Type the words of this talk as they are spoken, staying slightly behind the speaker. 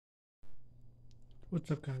What's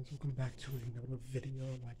up, guys? Welcome back to another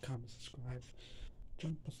video. Like, comment, subscribe,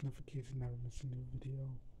 turn post notifications, never miss a new video.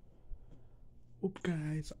 Oop,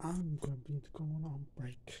 guys, I'm gonna be going on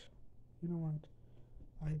break. You know what?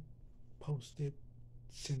 I posted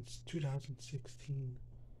since 2016,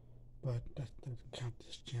 but that doesn't count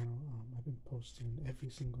this channel. I've been posting every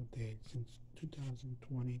single day since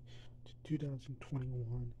 2020 to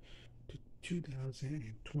 2021 to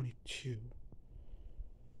 2022.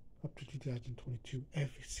 Up to 2022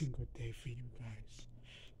 every single day for you guys.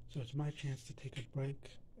 So it's my chance to take a break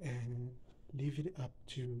and leave it up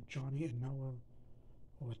to Johnny and Noah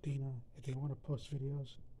or Athena if they want to post videos.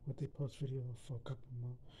 What they post videos for a couple of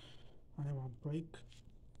months. I am on break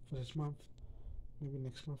for this month. Maybe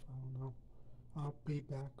next month, I don't know. I'll be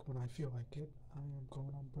back when I feel like it. I am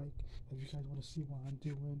going on break. If you guys want to see what I'm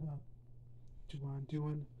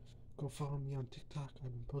doing, go follow me on TikTok.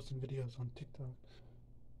 I've been posting videos on TikTok.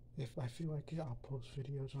 If I feel like it, I'll post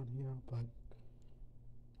videos on here, but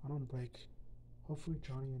I'm on break. Hopefully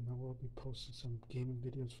Johnny and Noah will be posting some gaming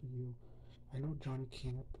videos for you. I know Johnny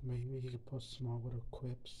can't, but maybe he could post small little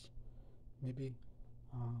clips. Maybe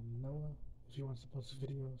Noah, if he wants to post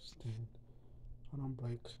videos, then I'm on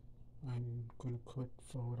break. I'm going to quit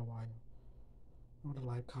for a little while. Remember to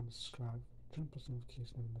like, comment, subscribe, turn post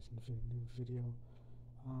notifications, never miss a new video.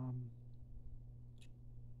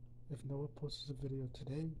 If Noah posts a video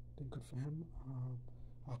today, then good for him.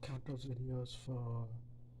 I'll count those videos for.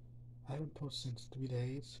 I haven't posted since 3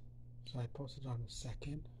 days, so I posted on the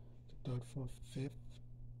 2nd, the 3rd, 4th, 5th.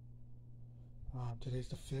 Today's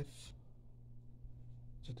the 5th,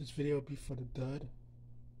 so this video will be for the dud.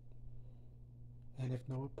 And if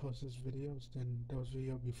Noah posts his videos, then those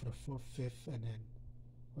videos will be for the 4th, 5th, and then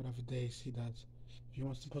whatever days he does. If he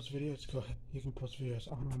wants to post videos, go ahead. He can post videos.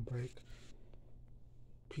 I'm on break.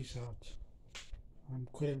 Peace out. I'm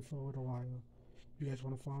quitting for a little while. If you guys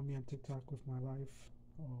want to follow me on TikTok with my life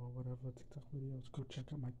or whatever TikTok videos, go check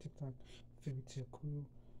out my TikTok, Fairy Tale Crew.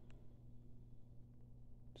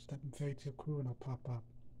 Just type in Fairy Tale Crew and I'll pop up.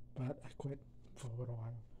 But I quit for a little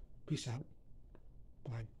while. Peace out.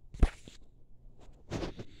 Bye.